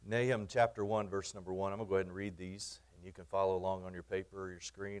Nahum chapter 1, verse number 1. I'm going to go ahead and read these, and you can follow along on your paper or your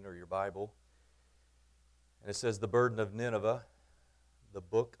screen or your Bible. And it says, the burden of Nineveh, the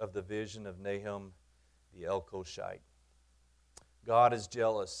book of the vision of Nahum the Elkoshite. God is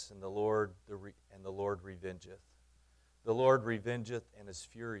jealous, and the Lord revengeth. The Lord revengeth and is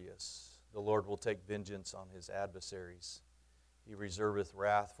furious. The Lord will take vengeance on his adversaries. He reserveth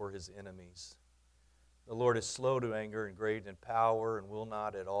wrath for his enemies. The Lord is slow to anger and great in power, and will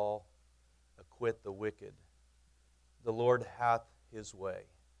not at all acquit the wicked. The Lord hath his way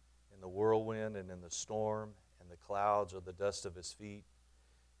in the whirlwind and in the storm, and the clouds are the dust of his feet.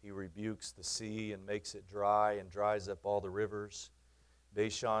 He rebukes the sea and makes it dry, and dries up all the rivers.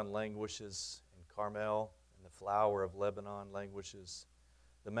 Bashan languishes, and Carmel, and the flower of Lebanon languishes.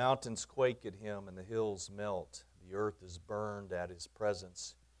 The mountains quake at him, and the hills melt. The earth is burned at his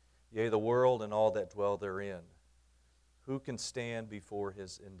presence. Yea, the world and all that dwell therein. Who can stand before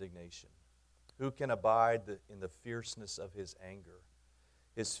his indignation? Who can abide in the fierceness of his anger?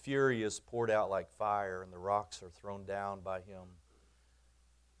 His fury is poured out like fire, and the rocks are thrown down by him.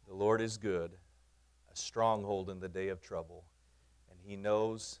 The Lord is good, a stronghold in the day of trouble, and he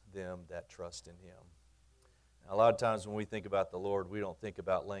knows them that trust in him. Now, a lot of times when we think about the Lord, we don't think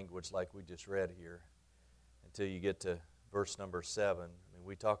about language like we just read here until you get to verse number 7.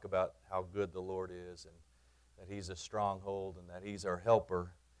 We talk about how good the Lord is and that he's a stronghold and that he's our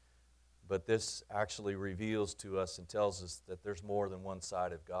helper. But this actually reveals to us and tells us that there's more than one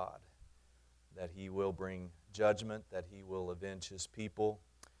side of God, that he will bring judgment, that he will avenge his people.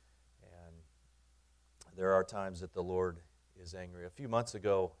 And there are times that the Lord is angry. A few months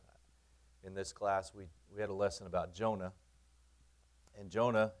ago in this class, we had a lesson about Jonah. And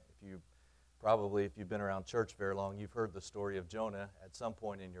Jonah, if you've been around church very long, you've heard the story of Jonah at some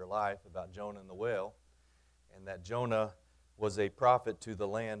point in your life about Jonah and the whale, and that Jonah was a prophet to the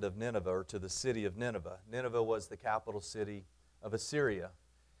land of Nineveh, or to the city of Nineveh. Nineveh was the capital city of Assyria.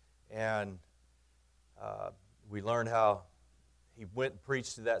 And we learned how he went and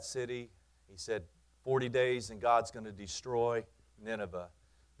preached to that city. He said, 40 days and God's going to destroy Nineveh.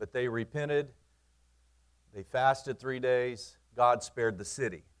 But they repented. They fasted 3 days. God spared the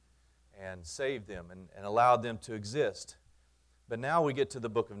city and saved them and allowed them to exist. But now we get to the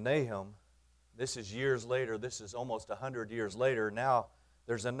book of Nahum. This is years later. This is almost 100 years later. Now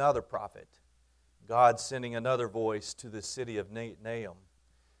there's another prophet. God sending another voice to the city of Nahum.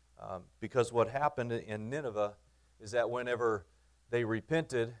 Because what happened in Nineveh is that whenever they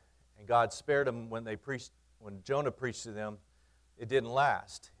repented and God spared them when Jonah preached to them, it didn't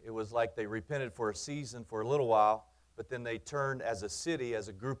last. It was like they repented for a season, for a little while, but then they turned as a city, as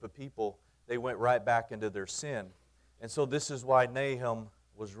a group of people, they went right back into their sin. And so this is why Nahum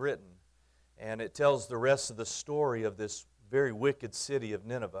was written. And it tells the rest of the story of this very wicked city of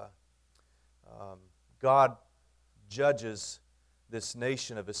Nineveh. God judges this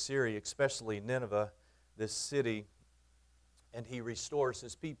nation of Assyria, especially Nineveh, this city, and he restores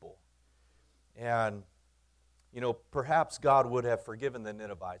his people. And, perhaps God would have forgiven the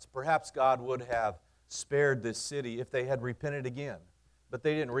Ninevites. Perhaps God would have spared this city if they had repented again. But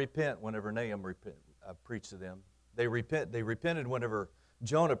they didn't repent whenever Nahum preached to them. They repented whenever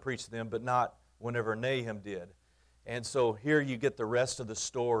Jonah preached to them, but not whenever Nahum did. And so here you get the rest of the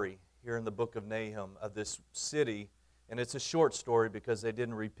story here in the book of Nahum of this city. And it's a short story because they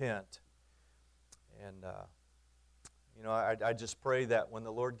didn't repent. And, I just pray that when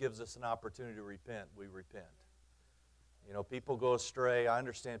the Lord gives us an opportunity to repent, we repent. People go astray. I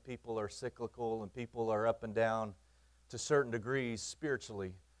understand people are cyclical and people are up and down to certain degrees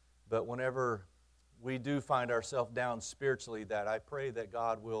spiritually. But whenever we do find ourselves down spiritually, that I pray that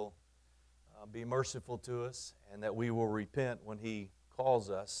God will be merciful to us and that we will repent when he calls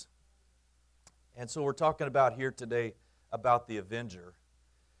us. And so we're talking about here today about the avenger.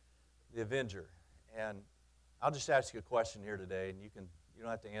 The avenger. And I'll just ask you a question here today, and you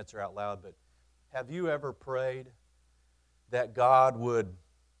don't have to answer out loud, but have you ever prayed that God would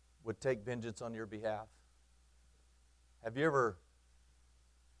take vengeance on your behalf? Have you ever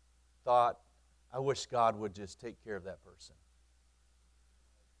thought, I wish God would just take care of that person?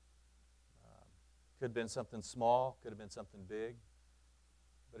 Could have been something small, could have been something big.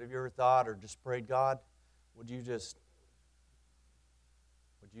 But have you ever thought or just prayed, God, would you just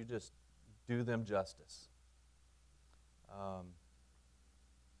do them justice?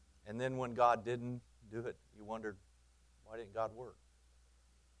 And then when God didn't do it, you wondered, why didn't God work?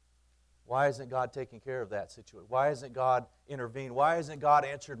 Why isn't God taking care of that situation? Why isn't God intervened? Why hasn't God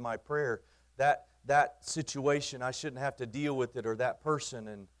answered my prayer? That situation, I shouldn't have to deal with it, or that person,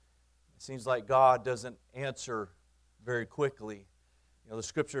 and it seems like God doesn't answer very quickly. The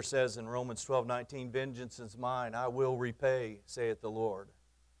Scripture says in Romans 12:19, "Vengeance is mine, I will repay, saith the Lord."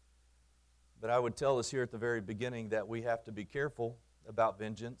 But I would tell us here at the very beginning that we have to be careful about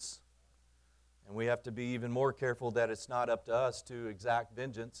vengeance. And we have to be even more careful that it's not up to us to exact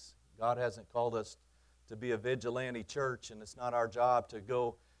vengeance. God hasn't called us to be a vigilante church, and it's not our job to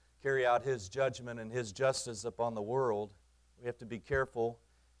go carry out His judgment and His justice upon the world. We have to be careful,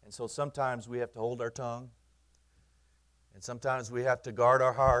 and so sometimes we have to hold our tongue, and sometimes we have to guard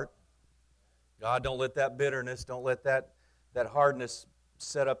our heart. God, don't let that bitterness, don't let that hardness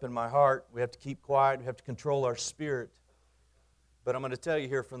set up in my heart. We have to keep quiet. We have to control our spirit. But I'm going to tell you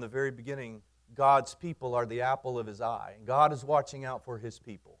here from the very beginning, God's people are the apple of His eye. And God is watching out for His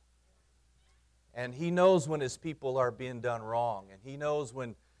people. And He knows when His people are being done wrong. And He knows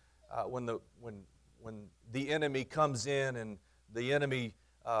when the enemy comes in and the enemy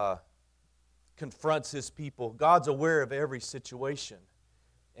confronts His people. God's aware of every situation.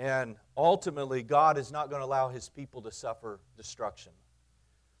 And ultimately, God is not going to allow His people to suffer destruction.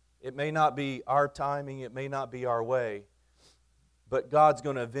 It may not be our timing, it may not be our way, but God's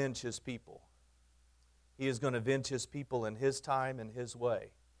going to avenge His people. He is going to avenge His people in His time and His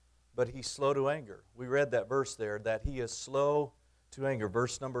way. But He's slow to anger. We read that verse there, that He is slow to anger.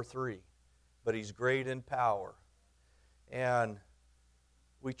 Verse number 3. But He's great in power. And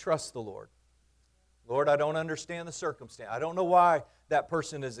we trust the Lord. Lord, I don't understand the circumstance. I don't know why that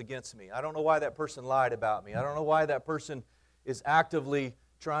person is against me. I don't know why that person lied about me. I don't know why that person is actively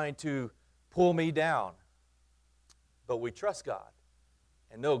trying to pull me down. But we trust God.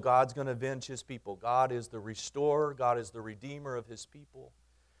 And know God's going to avenge His people. God is the restorer. God is the redeemer of His people.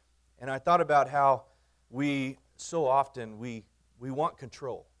 And I thought about how we so often, we want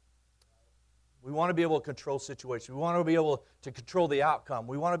control. We want to be able to control situations. We want to be able to control the outcome.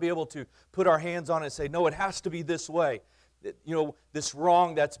 We want to be able to put our hands on it and say, no, it has to be this way. This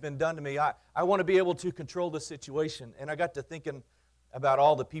wrong that's been done to me, I want to be able to control the situation. And I got to thinking about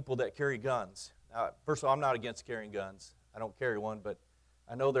all the people that carry guns. First of all, I'm not against carrying guns. I don't carry one, but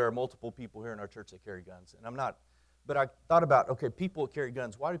I know there are multiple people here in our church that carry guns. And I'm not. But I thought about, okay, people carry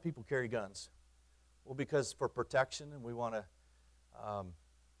guns. Why do people carry guns? Well, because for protection, and we want to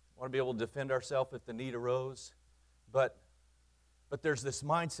be able to defend ourselves if the need arose. But there's this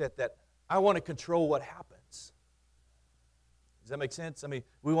mindset that I want to control what happens. Does that make sense? I mean,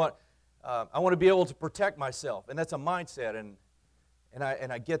 I want to be able to protect myself, and that's a mindset, and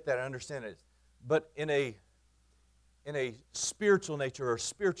I get that, I understand it. But in a spiritual nature or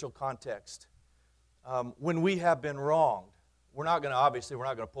spiritual context, when we have been wronged, we're not going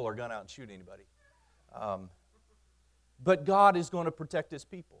to pull our gun out and shoot anybody. But God is going to protect His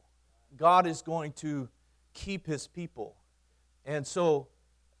people. God is going to keep His people. And so,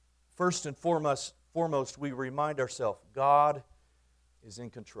 first and foremost, we remind ourselves, God is in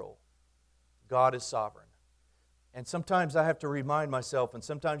control. God is sovereign. And sometimes I have to remind myself, and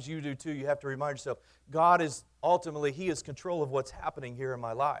sometimes you do too, you have to remind yourself, God is ultimately, He is control of what's happening here in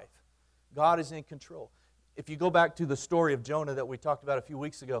my life. God is in control. If you go back to the story of Jonah that we talked about a few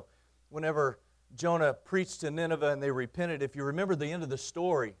weeks ago, whenever Jonah preached to Nineveh and they repented, if you remember the end of the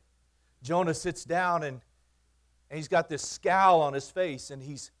story, Jonah sits down and he's got this scowl on his face and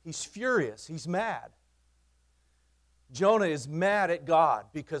he's furious, he's mad. Jonah is mad at God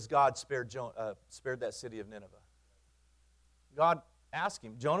because God spared that city of Nineveh. God asked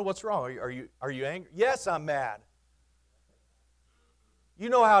him, Jonah, what's wrong? Are you angry? Yes, I'm mad. You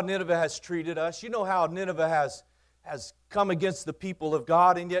know how Nineveh has treated us. You know how Nineveh has come against the people of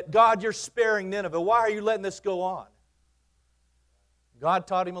God, and yet, God, you're sparing Nineveh. Why are you letting this go on? God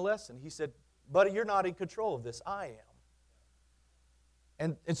taught him a lesson. He said, buddy, you're not in control of this. I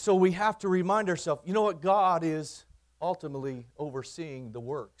am. And so we have to remind ourselves, you know what? God is ultimately overseeing the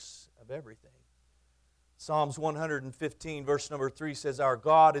works of everything. Psalms 115, verse number 3 says, our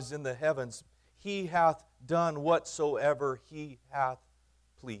God is in the heavens. He hath done whatsoever He hath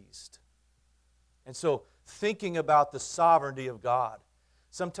pleased. And so, thinking about the sovereignty of God,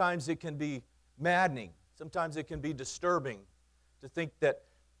 sometimes it can be maddening. Sometimes it can be disturbing to think that,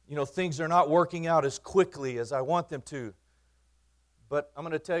 things are not working out as quickly as I want them to. But I'm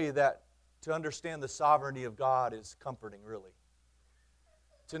going to tell you that to understand the sovereignty of God is comforting, really.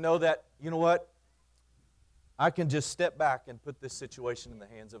 To know that, you know what? I can just step back and put this situation in the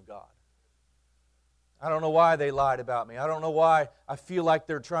hands of God. I don't know why they lied about me. I don't know why I feel like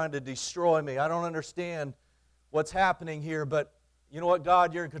they're trying to destroy me. I don't understand what's happening here, but you know what,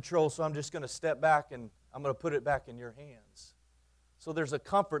 God, you're in control, so I'm just going to step back and I'm going to put it back in your hands. So there's a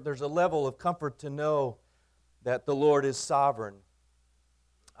comfort, there's a level of comfort to know that the Lord is sovereign.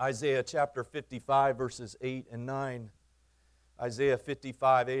 Isaiah chapter 55, verses 8 and 9. Isaiah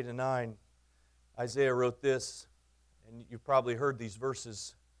 55, 8 and 9. Isaiah wrote this, and you've probably heard these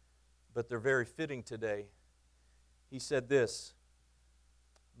verses, but they're very fitting today. He said this,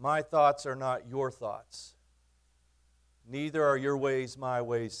 "My thoughts are not your thoughts, neither are your ways my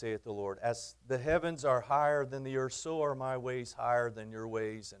ways, saith the Lord. As the heavens are higher than the earth, so are my ways higher than your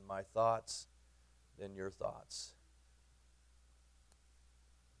ways, and my thoughts than your thoughts."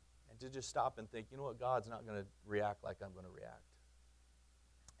 And to just stop and think, you know what, God's not going to react like I'm going to react.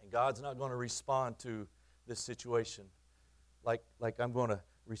 And God's not going to respond to this situation like I'm going to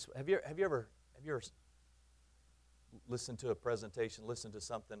respond. Have you ever listened to a presentation, listened to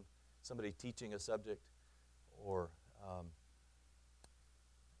somebody teaching a subject, or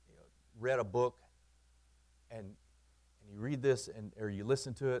read a book, and you read this, or you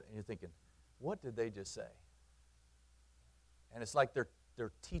listen to it, and you're thinking, what did they just say? And it's like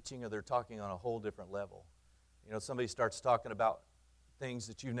they're teaching, or they're talking on a whole different level. Somebody starts talking about things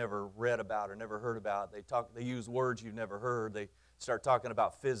that you've never read about or never heard about. They use words you've never heard. They start talking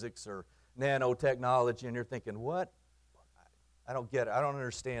about physics or nanotechnology, and you're thinking, what? I don't get it. I don't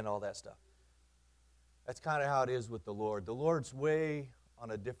understand all that stuff. That's kind of how it is with the Lord. The Lord's way on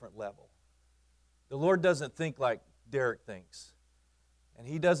a different level. The Lord doesn't think like Derek thinks. And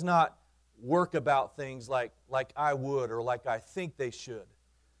He does not work about things like I would or like I think they should.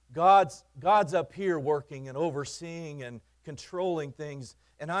 God's up here working and overseeing and controlling things.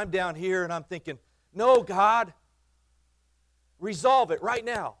 And I'm down here and I'm thinking, no, God, resolve it right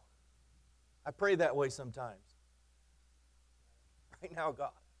now. I pray that way sometimes. Right now, God.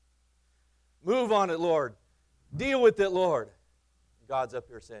 Move on it, Lord. Deal with it, Lord. God's up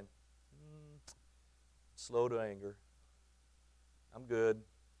here saying, slow to anger. I'm good.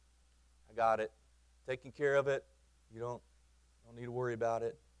 I got it. Taking care of it. You don't need to worry about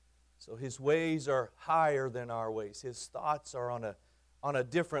it. So His ways are higher than our ways. His thoughts are on a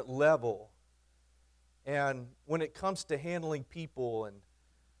different level. And when it comes to handling people and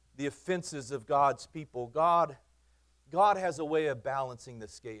the offenses of God's people, God has a way of balancing the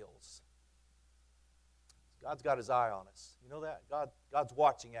scales. God's got His eye on us. You know that? God's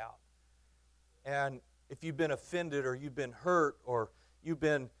watching out. And if you've been offended or you've been hurt or you've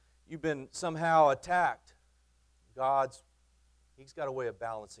been somehow attacked, He's got a way of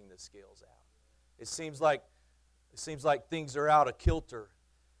balancing the scales out. It seems like things are out of kilter.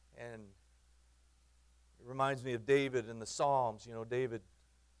 And it reminds me of David in the Psalms. David,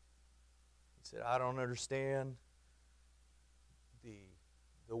 he said, I don't understand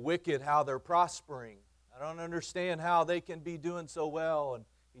the wicked, how they're prospering. I don't understand how they can be doing so well. And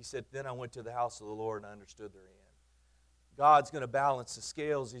he said, then I went to the house of the Lord and I understood their end. God's going to balance the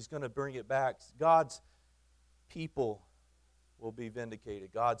scales. He's going to bring it back. God's people will be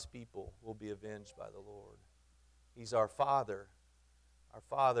vindicated. God's people will be avenged by the Lord. He's our Father. Our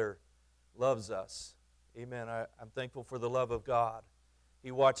Father loves us. Amen. I'm thankful for the love of God.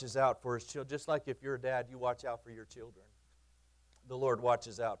 He watches out for His children. Just like if you're a dad, you watch out for your children. The Lord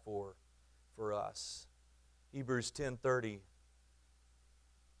watches out for us. Hebrews 10:30.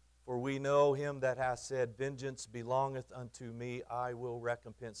 For we know Him that hath said, vengeance belongeth unto me, I will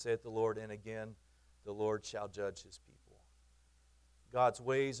recompense, saith the Lord. And again, the Lord shall judge His people. God's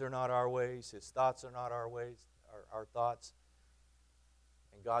ways are not our ways. His thoughts are not our ways, our thoughts.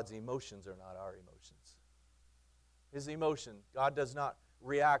 And God's emotions are not our emotions. His emotion, God does not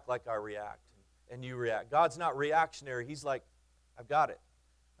react like I react and you react. God's not reactionary. He's like, I've got it.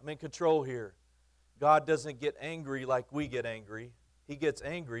 I'm in control here. God doesn't get angry like we get angry. He gets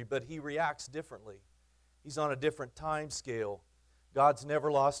angry, but He reacts differently. He's on a different time scale. God's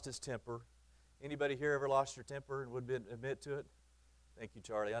never lost His temper. Anybody here ever lost your temper and would admit to it? Thank you,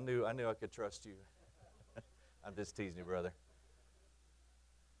 Charlie. I knew I could trust you. I'm just teasing you, brother.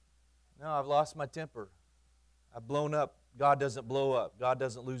 No, I've lost my temper. I've blown up. God doesn't blow up. God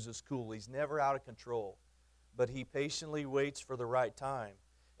doesn't lose His cool. He's never out of control. But He patiently waits for the right time.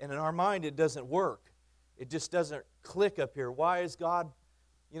 And in our mind, it doesn't work. It just doesn't click up here. Why is God,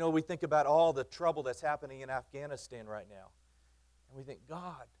 we think about all the trouble that's happening in Afghanistan right now. And we think,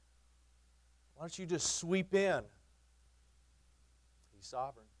 God, why don't you just sweep in? He's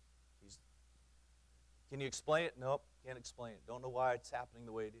sovereign. Can you explain it? Nope, can't explain it. Don't know why it's happening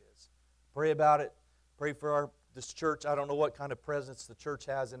the way it is. Pray about it. Pray for this church. I don't know what kind of presence the church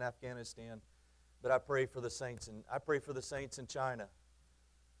has in Afghanistan, but I pray for the saints, and I pray for the saints in China.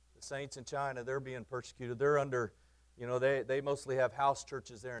 The saints in China, they're being persecuted. They're under, they mostly have house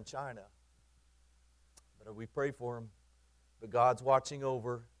churches there in China. But we pray for them. But God's watching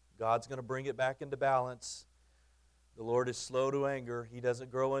over. God's going to bring it back into balance. The Lord is slow to anger. He doesn't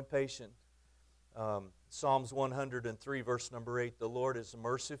grow impatient. Psalms 103, verse number 8, the Lord is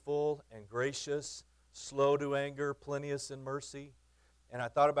merciful and gracious, slow to anger, plenteous in mercy. And I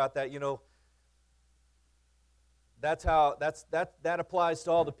thought about that, that applies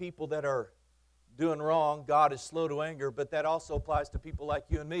to all the people that are doing wrong. God is slow to anger, but that also applies to people like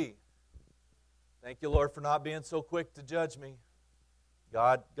you and me. Thank you, Lord, for not being so quick to judge me.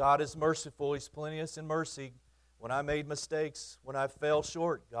 God is merciful. He's plenteous in mercy. When I made mistakes, when I fell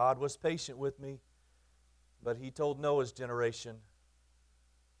short, God was patient with me. But He told Noah's generation,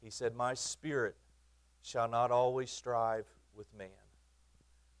 He said, my spirit shall not always strive with man.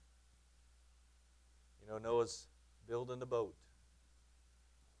 Noah's building the boat.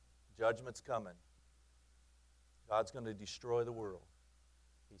 Judgment's coming. God's going to destroy the world.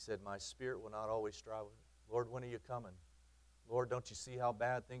 He said, my spirit will not always strive with me. Lord, when are you coming? Lord, don't you see how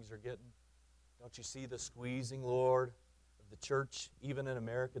bad things are getting? Don't you see the squeezing, Lord, of the church, even in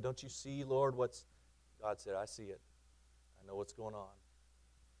America? Don't you see, Lord, what's... God said, I see it. I know what's going on.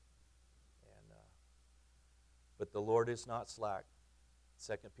 But the Lord is not slack.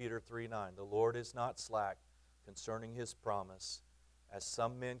 2 Peter 3:9, the Lord is not slack concerning His promise, as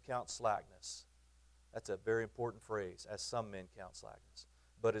some men count slackness. That's a very important phrase, as some men count slackness.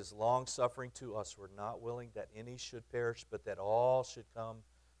 But is long-suffering to us, we're not willing that any should perish, but that all should come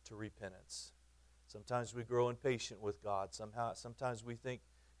to repentance. Sometimes we grow impatient with God. Sometimes we think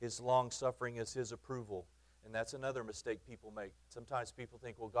His long-suffering is His approval. And that's another mistake people make. Sometimes people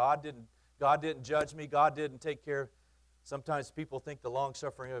think, well, God didn't judge me. God didn't take care. Sometimes people think the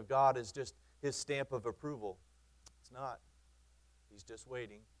long-suffering of God is just His stamp of approval. It's not. He's just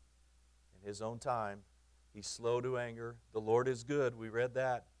waiting in His own time. He's slow to anger. The Lord is good. We read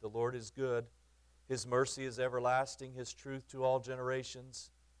that. The Lord is good. His mercy is everlasting. His truth to all generations.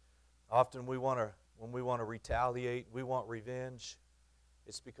 Often when we want to retaliate, we want revenge,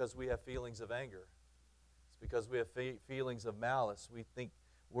 it's because we have feelings of anger. It's because we have feelings of malice. We think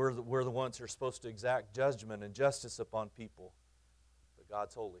we're the ones who are supposed to exact judgment and justice upon people. But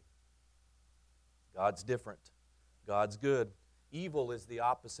God's holy. God's different. God's good. Evil is the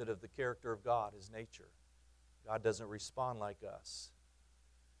opposite of the character of God, His nature. God doesn't respond like us,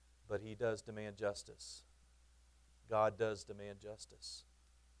 but He does demand justice. God does demand justice.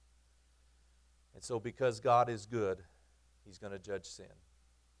 And so because God is good, He's going to judge sin.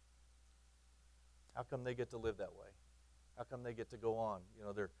 How come they get to live that way? How come they get to go on?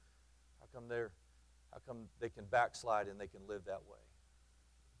 How come they can backslide and they can live that way?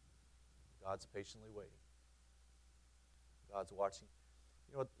 God's patiently waiting. God's watching.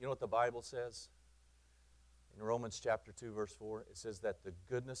 You know what the Bible says? In Romans chapter 2, verse 4, it says that the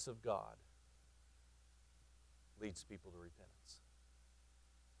goodness of God leads people to repentance.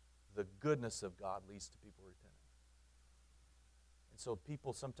 The goodness of God leads to people repenting. And so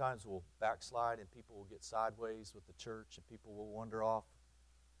people sometimes will backslide and people will get sideways with the church and people will wander off,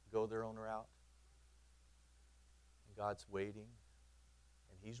 go their own route. And God's waiting.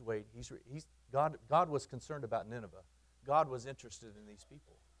 And He's waiting. God was concerned about Nineveh. God was interested in these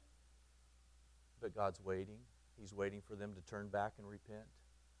people. But God's waiting. He's waiting for them to turn back and repent.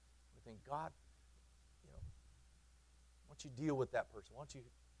 We think, God, why don't you deal with that person? Why don't you...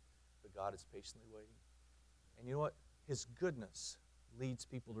 But God is patiently waiting. And you know what? His goodness leads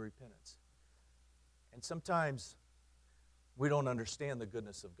people to repentance. And sometimes we don't understand the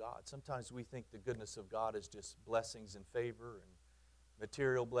goodness of God. Sometimes we think the goodness of God is just blessings and favor and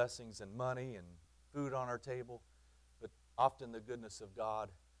material blessings and money and food on our table. But often the goodness of God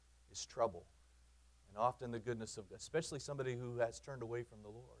is trouble. And often the goodness of God, especially somebody who has turned away from the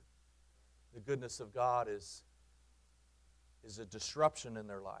Lord, the goodness of God is a disruption in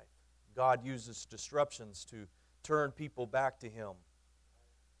their life. God uses disruptions to turn people back to Him.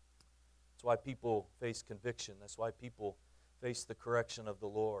 That's why people face conviction. That's why people face the correction of the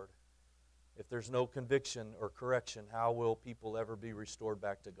Lord. If there's no conviction or correction, how will people ever be restored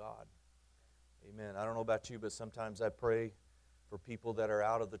back to God? Amen. I don't know about you, but sometimes I pray for people that are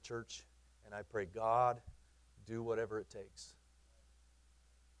out of the church, and I pray, God, do whatever it takes.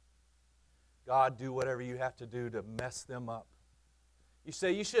 God, do whatever you have to do to mess them up. You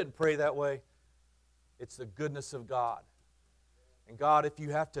say you shouldn't pray that way. It's the goodness of God. And God, if you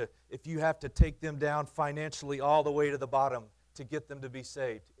have to take them down financially all the way to the bottom to get them to be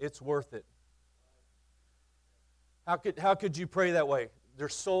saved, it's worth it. How could you pray that way? Their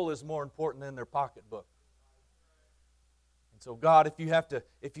soul is more important than their pocketbook. And so God, if you have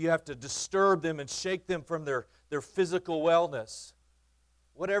to disturb them and shake them from their physical wellness,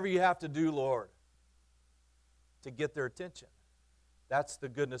 whatever you have to do, Lord, to get their attention. That's the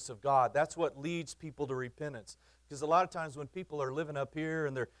goodness of God. That's what leads people to repentance. Because a lot of times when people are living up here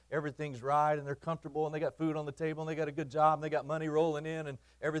and everything's right and they're comfortable and they got food on the table and they got a good job and they got money rolling in and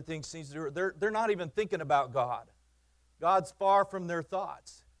everything seems to they're not even thinking about God. God's far from their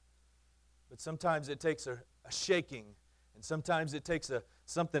thoughts. But sometimes it takes a shaking, and sometimes it takes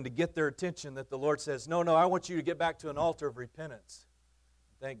something to get their attention that the Lord says, no, I want you to get back to an altar of repentance.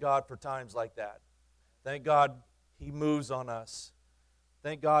 Thank God for times like that. Thank God He moves on us.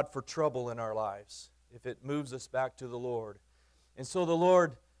 Thank God for trouble in our lives if it moves us back to the Lord. And so the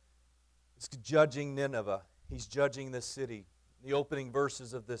Lord is judging Nineveh. He's judging this city. The opening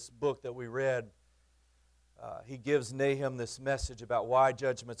verses of this book that we read, He gives Nahum this message about why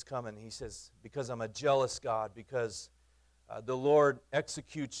judgment's coming. He says, because I'm a jealous God, because the Lord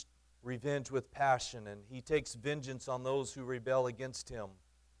executes revenge with passion, and He takes vengeance on those who rebel against Him.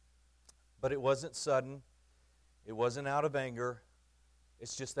 But it wasn't sudden. It wasn't out of anger.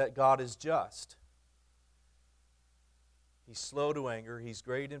 It's just that God is just. He's slow to anger. He's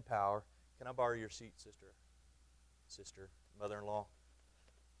great in power. Can I borrow your seat, sister, mother-in-law?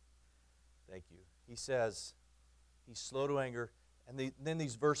 Thank you. He says He's slow to anger. And then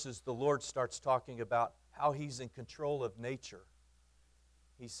these verses, the Lord starts talking about how He's in control of nature.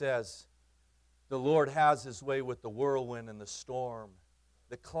 He says, the Lord has His way with the whirlwind and the storm.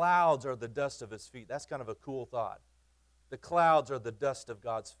 The clouds are the dust of His feet. That's kind of a cool thought. The clouds are the dust of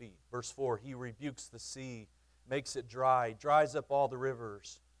God's feet. Verse 4, He rebukes the sea, makes it dry, dries up all the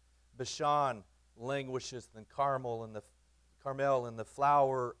rivers. Bashan languisheth, and Carmel and the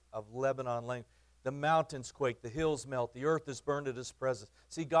flower of Lebanon. The mountains quake, the hills melt, the earth is burned at His presence.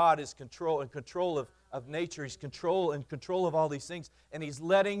 See, God is in control of nature. He's in control of all these things. And He's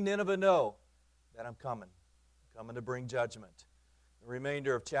letting Nineveh know that I'm coming to bring judgment. The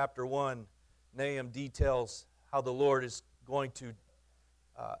remainder of chapter 1, Nahum details how the Lord is going to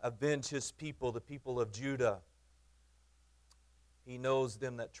avenge His people, the people of Judah. He knows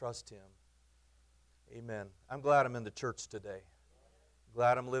them that trust Him. Amen. I'm glad I'm in the church today.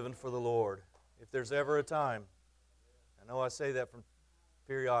 Glad I'm living for the Lord. If there's ever a time, I know I say that from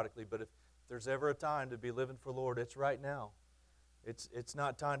periodically, but if there's ever a time to be living for the Lord, it's right now. It's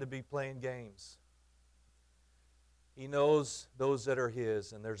not time to be playing games. He knows those that are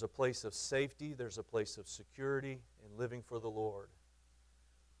His, and there's a place of safety, there's a place of security in living for the Lord.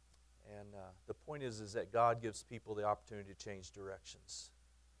 And the point is that God gives people the opportunity to change directions.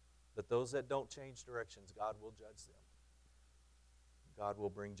 But those that don't change directions, God will judge them. God will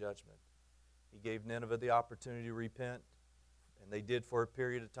bring judgment. He gave Nineveh the opportunity to repent, and they did for a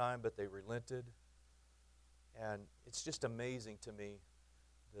period of time, but they relented. And it's just amazing to me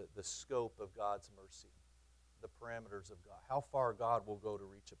the scope of God's mercy, the parameters of God, how far God will go to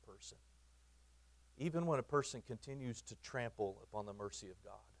reach a person, even when a person continues to trample upon the mercy of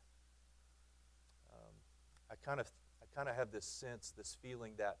God. I kind of have this sense, this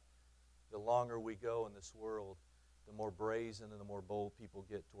feeling that the longer we go in this world, the more brazen and the more bold people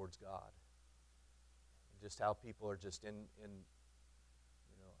get towards God. And just how people are just in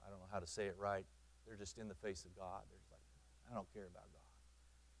I don't know how to say it right. They're just in the face of God. They're just like, I don't care about God.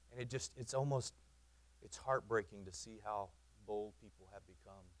 And it's heartbreaking to see how bold people have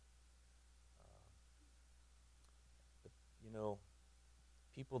become. But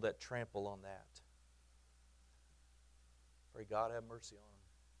people that trample on that, pray God have mercy on them.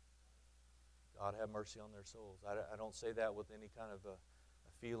 God have mercy on their souls. I don't say that with any kind of a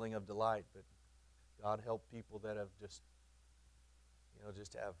feeling of delight, but God help people that have just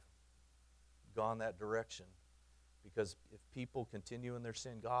have gone that direction. Because if people continue in their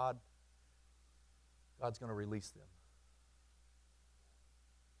sin, God's going to release them.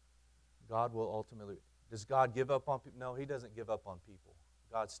 God will ultimately. Does God give up on people? No, He doesn't give up on people.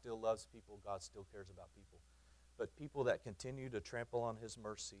 God still loves people. God still cares about people. But people that continue to trample on His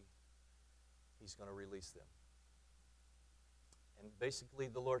mercy, He's going to release them. And basically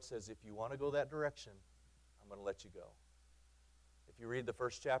the Lord says, if you want to go that direction, I'm going to let you go. If you read the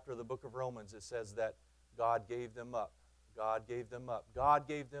first chapter of the book of Romans, it says that God gave them up. God gave them up. God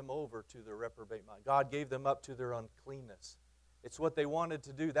gave them over to their reprobate mind. God gave them up to their uncleanness. It's what they wanted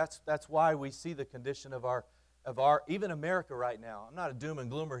to do. That's why we see the condition of our even America right now. I'm not a doom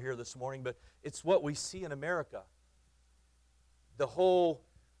and gloomer here this morning, but it's what we see in America. The whole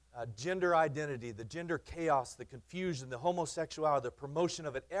gender identity, the gender chaos, the confusion, the homosexuality, the promotion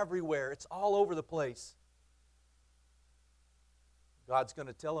of it everywhere. It's all over the place. God's going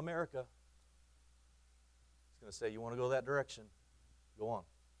to tell America. He's going to say, you want to go that direction? Go on.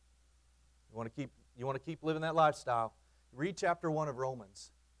 You want to keep living that lifestyle? Read chapter 1 of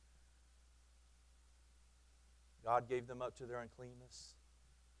Romans. God gave them up to their uncleanness.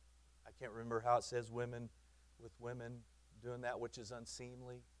 I can't remember how it says women with women doing that which is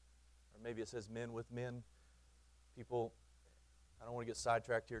unseemly. Or maybe it says men with men. People, I don't want to get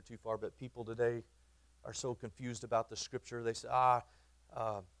sidetracked here too far, but people today are so confused about the Scripture. They say,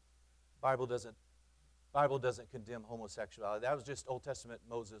 Bible doesn't condemn homosexuality. That was just Old Testament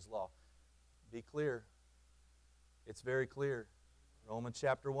Moses' law. Be clear. It's very clear. Romans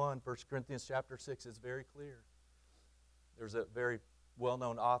chapter 1, 1 Corinthians chapter 6 is very clear. There's a very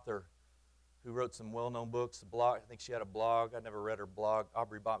well-known author who wrote some well-known books. I think she had a blog. I never read her blog.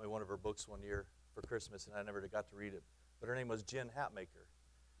 Aubrey bought me one of her books one year for Christmas, and I never got to read it. But her name was Jen Hatmaker.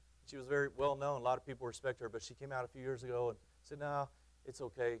 She was very well-known. A lot of people respect her, but she came out a few years ago and said, no, it's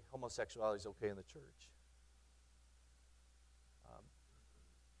okay. Homosexuality is okay in the church.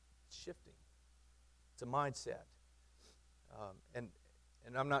 It's shifting. It's a mindset.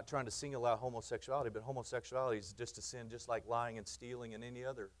 And I'm not trying to single out homosexuality, but homosexuality is just a sin, just like lying and stealing and any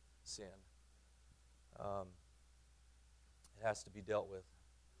other sin. It has to be dealt with.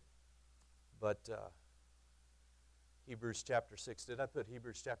 But Hebrews chapter 6. Did I put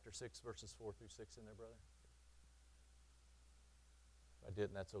Hebrews chapter 6, verses 4 through 6 in there, brother? If I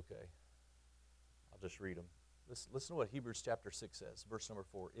didn't, that's okay. I'll just read them. Listen to what Hebrews chapter 6 says, verse number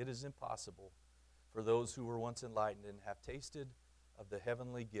 4. It is impossible for those who were once enlightened and have tasted of the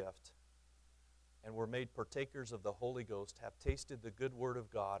heavenly gift and were made partakers of the Holy Ghost, have tasted the good word of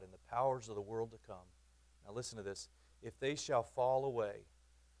God and the powers of the world to come. Now listen to this. If they shall fall away,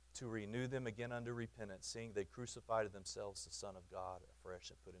 to renew them again unto repentance, seeing they crucify to themselves the Son of God afresh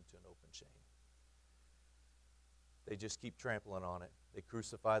and put him to an open shame. They just keep trampling on it. They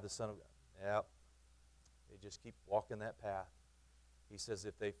crucify the Son of God. Yep. They just keep walking that path. He says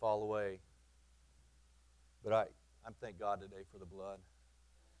if they fall away. But I'm thank God today for the blood.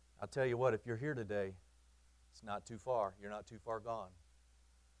 I'll tell you what, if you're here today, it's not too far. You're not too far gone.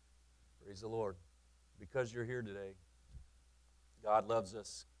 Praise the Lord. Because you're here today, God loves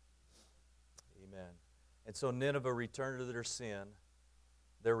us. Amen. And so Nineveh returned to their sin.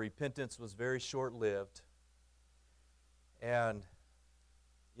 Their repentance was very short-lived. And,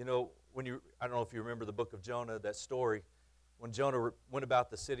 you know, I don't know if you remember the book of Jonah, that story. When Jonah went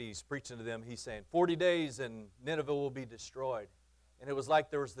about the city, he's preaching to them, he's saying, 40 days and Nineveh will be destroyed. And it was like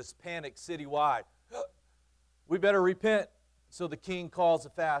there was this panic citywide. We better repent. So the king calls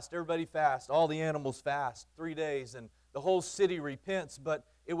a fast. Everybody fast. All the animals fast. 3 days. And the whole city repents. But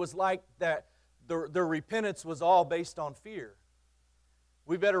it was like that their repentance was all based on fear.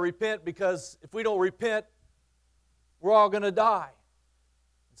 We better repent because if we don't repent, we're all going to die.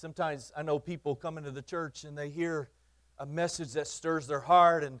 And sometimes I know people come into the church and they hear a message that stirs their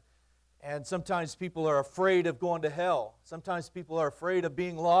heart, and sometimes people are afraid of going to hell. Sometimes people are afraid of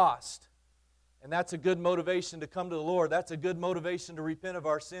being lost. And that's a good motivation to come to the Lord. That's a good motivation to repent of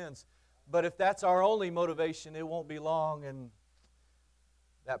our sins. But if that's our only motivation, it won't be long and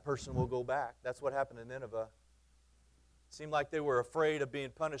that person will go back. That's what happened in Nineveh. It seemed like they were afraid of being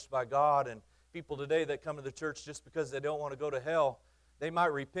punished by God, and people today that come to the church just because they don't want to go to hell, they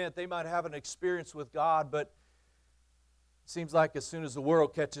might repent, they might have an experience with God, but it seems like as soon as the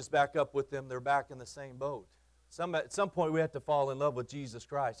world catches back up with them, they're back in the same boat. At some point we have to fall in love with Jesus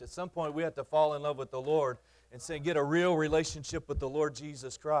Christ. At some point we have to fall in love with the Lord and get a real relationship with the Lord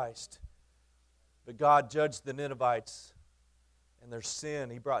Jesus Christ. But God judged the Ninevites and their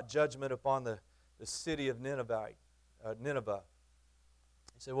sin. He brought judgment upon the city of Nineveh. He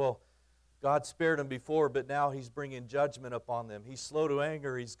said, well, God spared them before, but now He's bringing judgment upon them. He's slow to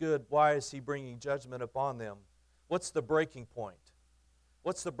anger. He's good. Why is He bringing judgment upon them? What's the breaking point?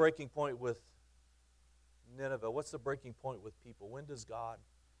 What's the breaking point with Nineveh? What's the breaking point with people? When does God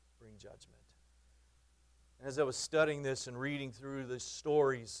bring judgment? And as I was studying this and reading through the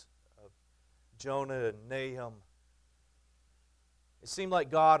stories of Jonah and Nahum, it seemed like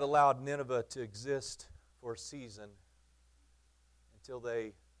God allowed Nineveh to exist for a season until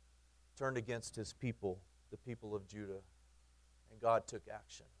they turned against His people, the people of Judah, and God took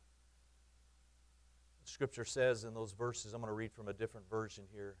action. Scripture says in those verses, I'm going to read from a different version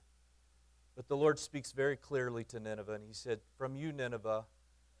here, but the Lord speaks very clearly to Nineveh, and He said, from you, Nineveh,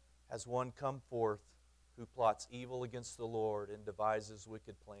 has one come forth who plots evil against the Lord and devises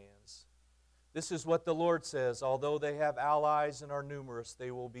wicked plans. This is what the Lord says, although they have allies and are numerous,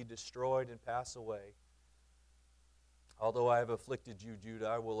 they will be destroyed and pass away. Although I have afflicted you, Judah,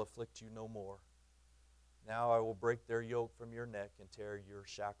 I will afflict you no more. Now I will break their yoke from your neck and tear your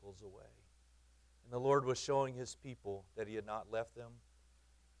shackles away. And the Lord was showing His people that He had not left them,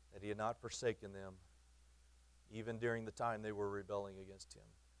 that He had not forsaken them, even during the time they were rebelling against Him.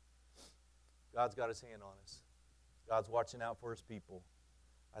 God's got His hand on us. God's watching out for His people.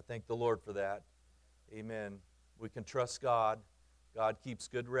 I thank the Lord for that. Amen. We can trust God. God keeps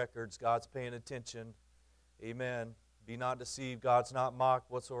good records. God's paying attention. Amen. Be not deceived. God's not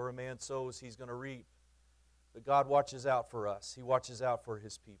mocked. Whatsoever a man sows, he's going to reap. But God watches out for us. He watches out for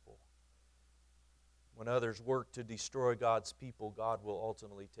His people. When others work to destroy God's people, God will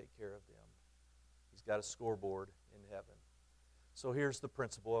ultimately take care of them. He's got a scoreboard in heaven. So here's the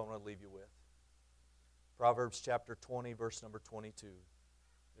principle I want to leave you with. Proverbs chapter 20, verse number 22.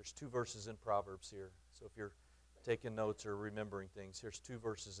 There's 2 verses in Proverbs here. So if you're taking notes or remembering things, here's 2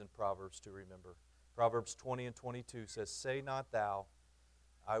 verses in Proverbs to remember. Proverbs 20 and 22 says, "Say not thou,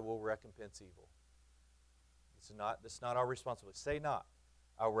 I will recompense evil." This is not our responsibility. Say not,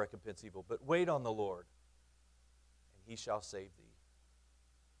 I will recompense evil. But wait on the Lord, and He shall save thee.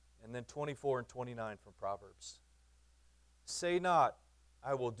 And then 24 and 29 from Proverbs. Say not,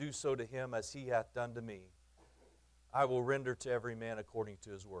 I will do so to him as he hath done to me. I will render to every man according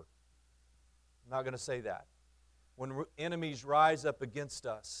to his work. I'm not going to say that. When enemies rise up against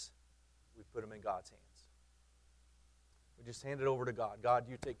us, we put them in God's hands. We just hand it over to God. God,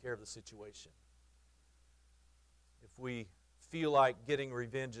 you take care of the situation. If we feel like getting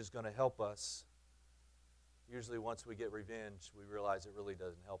revenge is going to help us, usually once we get revenge, we realize it really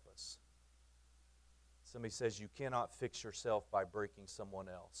doesn't help us. Somebody says you cannot fix yourself by breaking someone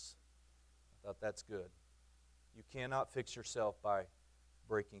else. I thought that's good. You cannot fix yourself by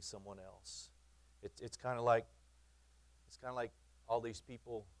breaking someone else. It's kind of like all these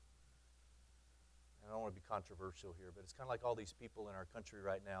people. And I don't want to be controversial here, but it's kind of like all these people in our country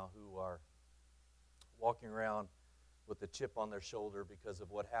right now who are walking around with a chip on their shoulder because of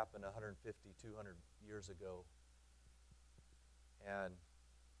what happened 150, 200 years ago. And,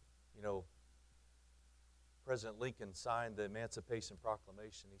 you know, President Lincoln signed the Emancipation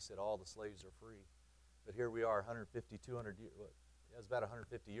Proclamation. He said all the slaves are free. But here we are 150, 200 years, it was about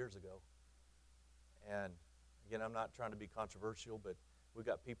 150 years ago. And again, I'm not trying to be controversial, but we've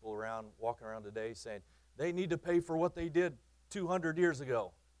got people walking around today saying they need to pay for what they did 200 years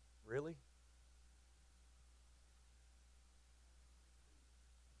ago. Really?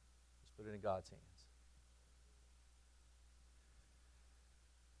 Let's put it in God's hands.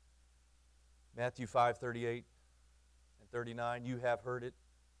 Matthew 5:38 and 39, you have heard it,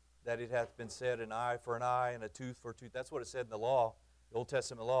 that it hath been said, an eye for an eye and a tooth for a tooth. That's what it said in the law, the Old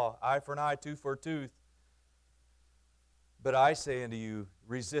Testament law. Eye for an eye, tooth for a tooth. But I say unto you,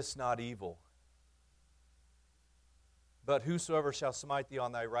 resist not evil. But whosoever shall smite thee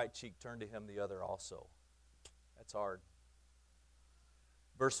on thy right cheek, turn to him the other also. That's hard.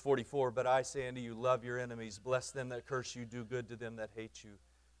 Verse 44, but I say unto you, love your enemies, bless them that curse you, do good to them that hate you.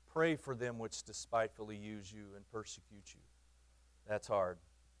 Pray for them which despitefully use you and persecute you. That's hard.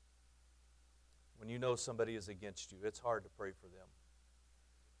 When you know somebody is against you, it's hard to pray for them.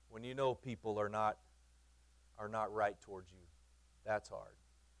 When you know people are not right towards you, that's hard.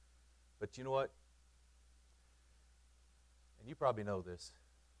 But you know what? And you probably know this.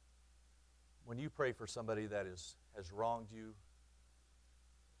 When you pray for somebody that has wronged you,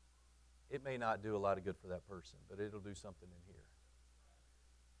 it may not do a lot of good for that person, but it'll do something in here.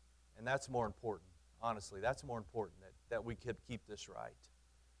 And that's more important, honestly. That's more important that we could keep this right.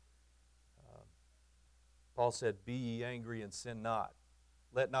 Paul said, be ye angry and sin not.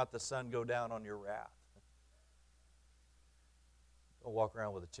 Let not the sun go down on your wrath. Don't walk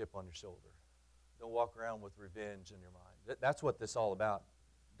around with a chip on your shoulder. Don't walk around with revenge in your mind. That's what this is all about.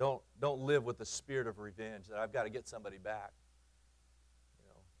 Don't live with the spirit of revenge, that I've got to get somebody back. You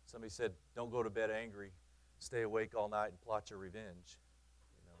know, somebody said, don't go to bed angry. Stay awake all night and plot your revenge.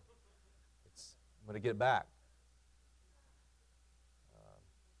 I'm going to get back.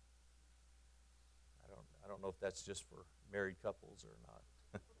 I don't know if that's just for married couples or not.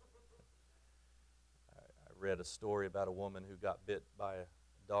 I read a story about a woman who got bit by a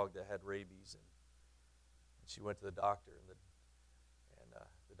dog that had rabies, and she went to the doctor, and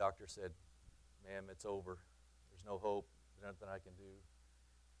the doctor said, "Ma'am, it's over. There's no hope. There's nothing I can do."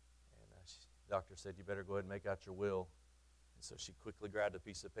 And the doctor said, "You better go ahead and make out your will." So she quickly grabbed a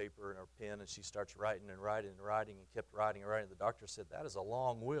piece of paper and her pen, and she starts writing and writing and writing and kept writing and writing. The doctor said, "That is a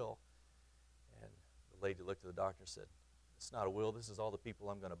long will." And the lady looked at the doctor and said, "It's not a will. This is all the people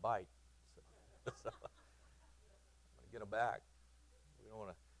I'm going to bite." So I'm going to get them back. We don't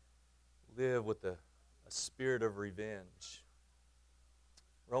want to live with a spirit of revenge.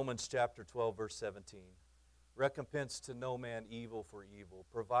 Romans chapter 12, verse 17. Recompense to no man evil for evil.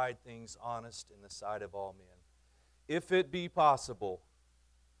 Provide things honest in the sight of all men. If it be possible,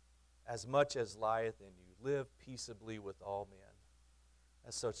 as much as lieth in you, live peaceably with all men.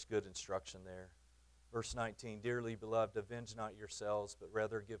 That's such good instruction there. Verse 19, dearly beloved, avenge not yourselves, but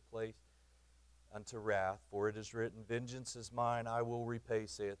rather give place unto wrath, for it is written, Vengeance is mine, I will repay,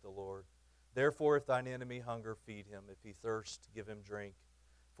 saith the Lord. Therefore, if thine enemy hunger, feed him. If he thirst, give him drink.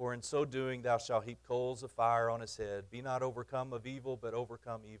 For in so doing thou shalt heap coals of fire on his head. Be not overcome of evil, but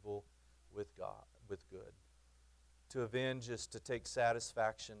overcome evil with God, with good. To avenge is to take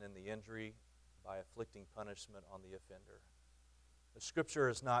satisfaction in the injury by afflicting punishment on the offender. The Scripture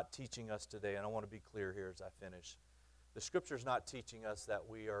is not teaching us today, and I want to be clear here as I finish. The Scripture is not teaching us that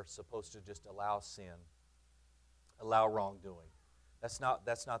we are supposed to just allow sin, allow wrongdoing. That's not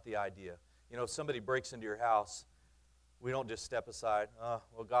the idea. You know, if somebody breaks into your house, we don't just step aside,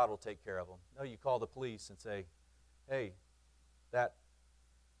 well, God will take care of them. No, you call the police and say, hey, that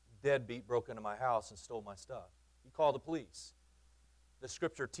deadbeat broke into my house and stole my stuff. You call the police. The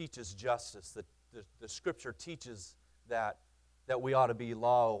Scripture teaches justice. The Scripture teaches that we ought to be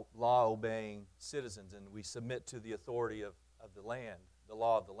law-obeying citizens, and we submit to the authority of the land, the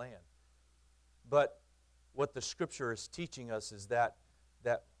law of the land. But what the Scripture is teaching us is that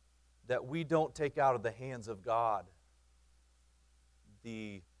we don't take out of the hands of God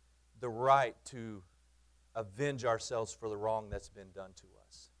the right to avenge ourselves for the wrong that's been done to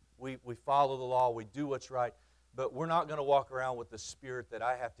us. We follow the law, we do what's right, but we're not going to walk around with the spirit that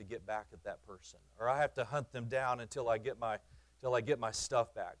I have to get back at that person, or I have to hunt them down until I get my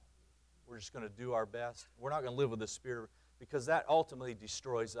stuff back. We're just going to do our best. We're not going to live with the spirit, because that ultimately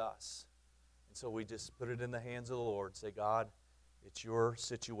destroys us. And so we just put it in the hands of the Lord. Say, God, it's your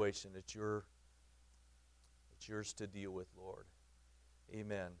situation. It's yours to deal with, Lord.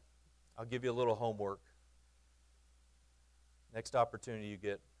 Amen. I'll give you a little homework. Next opportunity you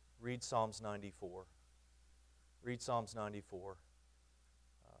get, read Psalms 94. Read Psalms 94.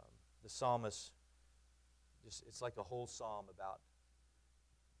 The psalmist, it's like a whole psalm about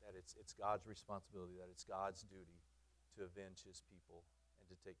that it's God's responsibility, that it's God's duty to avenge His people and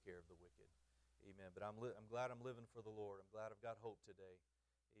to take care of the wicked. Amen. But I'm glad I'm living for the Lord. I'm glad I've got hope today.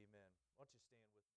 Amen. Why don't you stand with me?